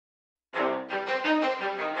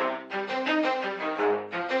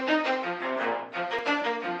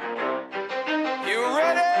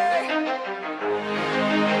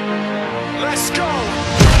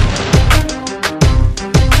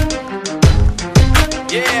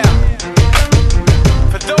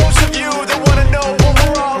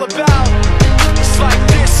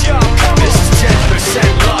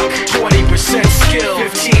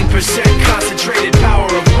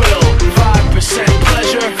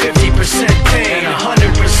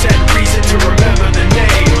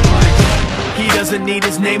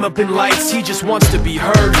name up in lights. He just wants to be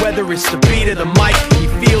heard, whether it's the beat or the mic. He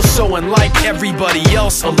feels so unlike everybody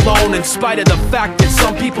else, alone, in spite of the fact that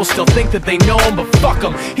some people still think that they know him. But fuck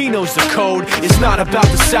him, he knows the code. It's not about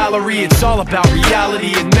the salary, it's all about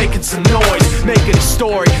reality and making some noise, making a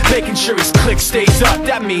story, making sure his click stays up.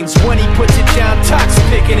 That means when he puts it down, Tox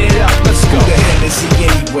picking it up. Let's go. Who the hell is he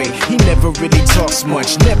anyway? He never really talks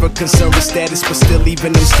much, never concerned with status, but still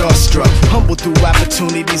leaving him starstruck. Humble through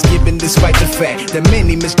opportunities, given despite the fact that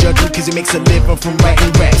many misjudge him cause he makes a living from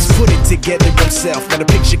writing raps. Put it together himself, now the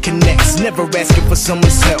picture connects. Never asking for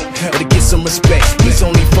someone's help or to get some respect. He's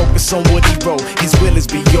only focused on what he wrote. His will is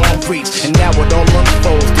beyond reach, and now it all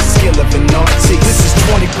unfolds, the skill of an artist. This is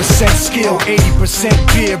 20% skill, 80%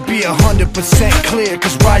 fear. Be 100% clear,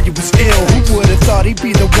 cause Ryu was ill. Who would've thought he'd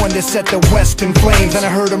be the one that set the West in flames? And I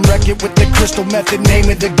heard him wreck it with the crystal method, name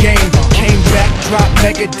of the game. Came back, dropped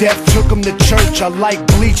Megadeth, took him to church. I like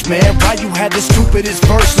Bleach, man. Ryu had the stupidest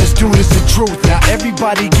verse, this dude is the truth. Now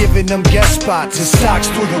everybody giving them guest spots and stocks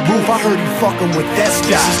through the roof. I heard he fucking with that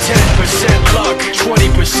stock. This is 10% luck,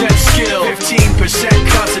 20% skill, 15%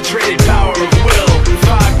 concentrated power of will,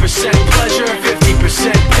 5% pleasure,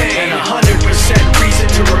 50% pain, and 100% reason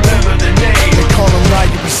to remember the name. They call him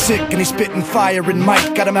Ryu, he's sick and he's spitting fire. And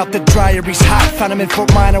Mike got him out the dryer, he's hot. Found him in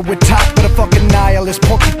Fort Minor with top, but a fucking nihilist.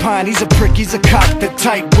 Porcupine, he's a prick, he's a cop. The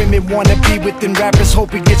type women wanna be within rappers,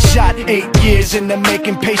 hope he gets shot. 8 years in the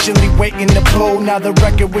making, patiently waiting to blow. Now the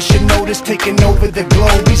record with your notice taking over the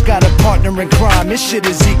globe. He's got a partner in crime, his shit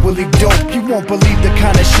is equally dope. You won't believe the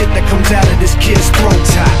kind of shit that comes out of this kid's throat.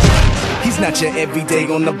 He's not your everyday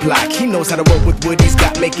on the block. He knows how to work with what he's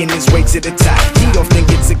got, making his way to the top. He often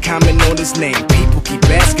gets a comment on his name. People keep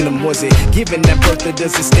asking him, was it given that birth or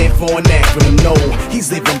does it stand for an acronym? No,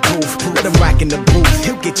 he's living proof. Let him rock in the booth.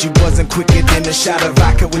 He'll get you buzzing quicker than a shot of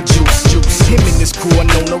vodka with juice. Him and his crew are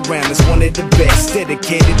known around as one of the best,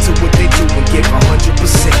 dedicated to what they do and give 100%.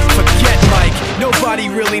 Forget Mike, nobody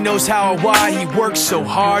really knows how or why he works so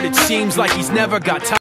hard. It seems like he's never got time.